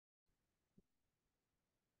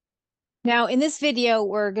Now, in this video,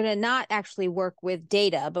 we're going to not actually work with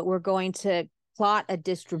data, but we're going to plot a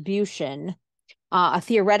distribution, a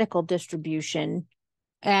theoretical distribution.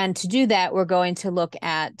 And to do that, we're going to look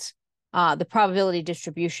at the probability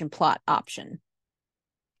distribution plot option.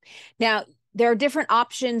 Now, there are different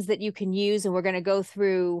options that you can use, and we're going to go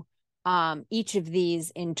through each of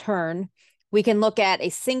these in turn. We can look at a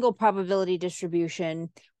single probability distribution.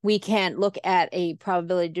 We can look at a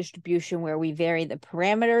probability distribution where we vary the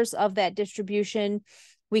parameters of that distribution.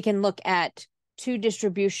 We can look at two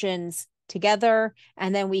distributions together,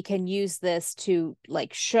 and then we can use this to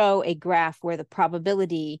show a graph where the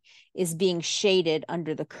probability is being shaded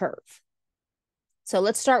under the curve. So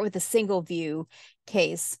let's start with a single view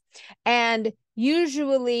case. And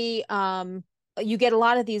usually you get a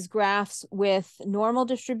lot of these graphs with normal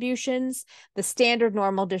distributions. The standard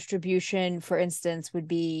normal distribution, for instance, would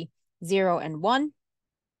be 0 and 1.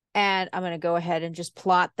 And I'm going to go ahead and just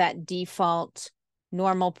plot that default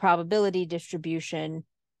normal probability distribution.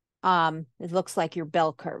 It looks like your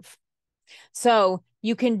bell curve. So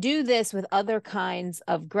you can do this with other kinds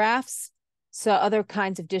of graphs, so other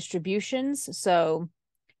kinds of distributions. So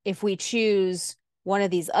if we choose one of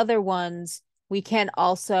these other ones, we can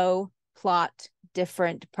also plot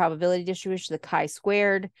different probability distributions, the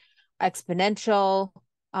chi-squared, exponential,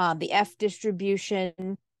 the F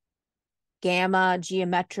distribution, gamma,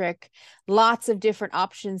 geometric, lots of different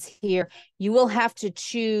options here. You will have to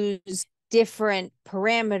choose different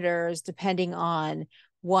parameters depending on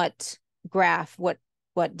what graph, what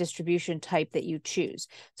distribution type that you choose.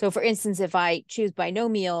 So for instance, if I choose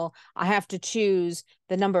binomial, I have to choose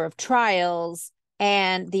the number of trials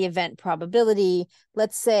and the event probability.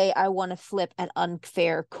 Let's say I want to flip an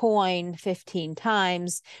unfair coin 15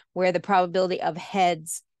 times, where the probability of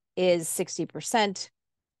heads is 60%.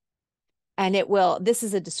 And it will, this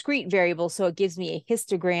is a discrete variable, so it gives me a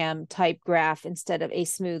histogram type graph instead of a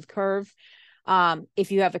smooth curve.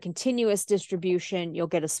 If you have a continuous distribution, you'll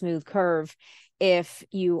get a smooth curve. If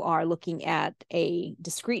you are looking at a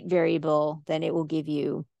discrete variable, then it will give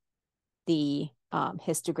you the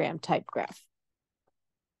histogram type graph.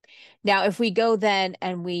 Now, if we go then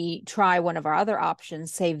and we try one of our other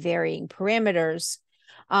options, say varying parameters,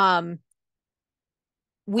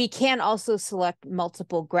 we can also select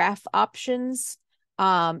multiple graph options.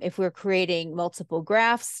 If we're creating multiple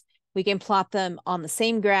graphs, we can plot them on the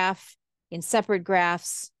same graph, in separate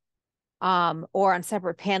graphs, or on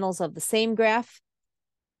separate panels of the same graph.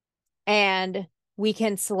 And we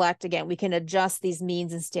can select, again, we can adjust these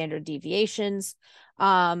means and standard deviations.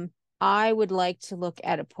 I would like to look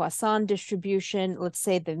at a Poisson distribution. Let's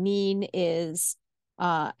say the mean is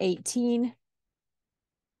 18.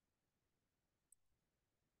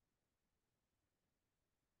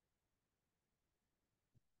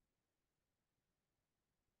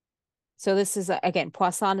 So this is, again,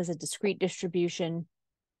 Poisson is a discrete distribution.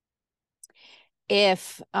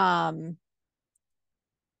 If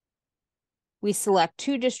we select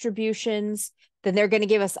two distributions, then they're going to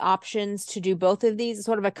give us options to do both of these.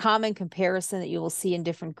 Sort of a common comparison that you will see in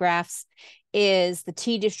different graphs is the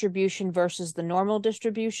t distribution versus the normal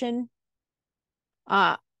distribution.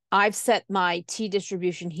 I've set my t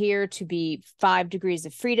distribution here to be 5 degrees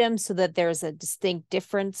of freedom so that there's a distinct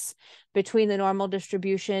difference between the normal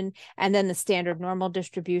distribution and then the standard normal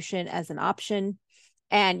distribution as an option.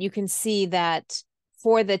 And you can see that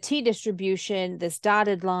for the t distribution, this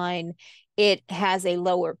dotted line, it has a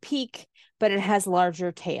lower peak, but it has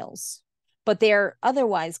larger tails. But they're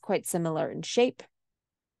otherwise quite similar in shape.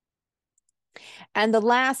 And the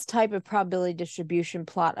last type of probability distribution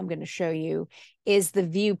plot I'm going to show you is the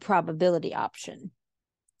view probability option.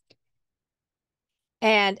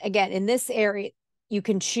 And again, in this area, you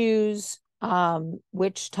can choose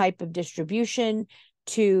which type of distribution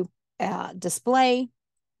to display,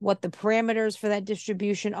 what the parameters for that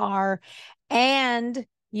distribution are, and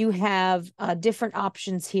you have different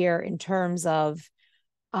options here in terms of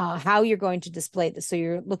how you're going to display this. So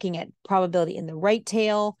you're looking at probability in the right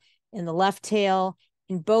tail, in the left tail,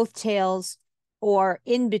 in both tails, or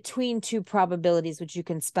in between two probabilities, which you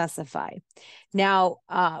can specify. Now,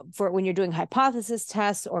 for when you're doing hypothesis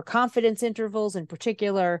tests or confidence intervals in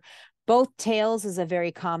particular, both tails is a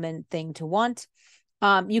very common thing to want.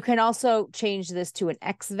 You can also change this to an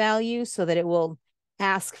X value so that it will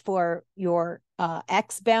ask for your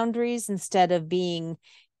X boundaries instead of being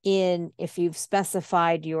in, if you've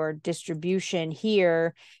specified your distribution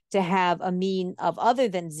here to have a mean of other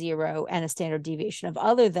than 0 and a standard deviation of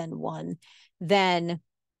other than 1, then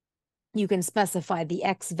you can specify the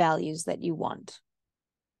X values that you want.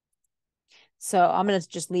 So I'm going to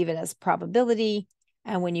just leave it as probability.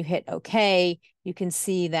 And when you hit OK, you can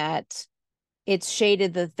see that it's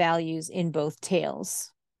shaded the values in both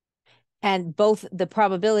tails. And both the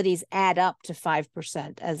probabilities add up to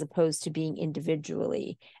 5% as opposed to being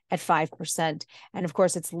individually at 5%. And of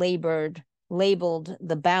course, it's labeled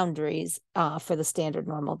the boundaries for the standard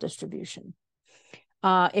normal distribution.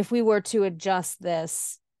 If we were to adjust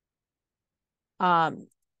this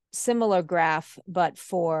similar graph, but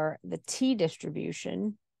for the t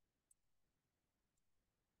distribution,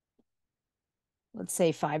 let's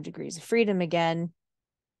say 5 degrees of freedom again,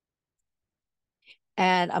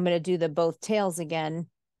 and I'm going to do the both tails again,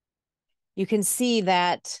 you can see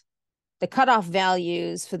that the cutoff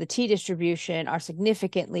values for the t distribution are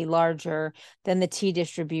significantly larger than the t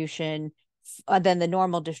distribution, than the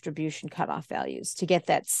normal distribution cutoff values to get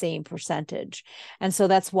that same percentage. And so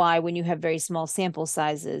that's why when you have very small sample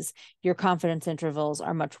sizes, your confidence intervals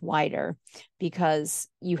are much wider because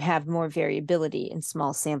you have more variability in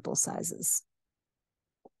small sample sizes.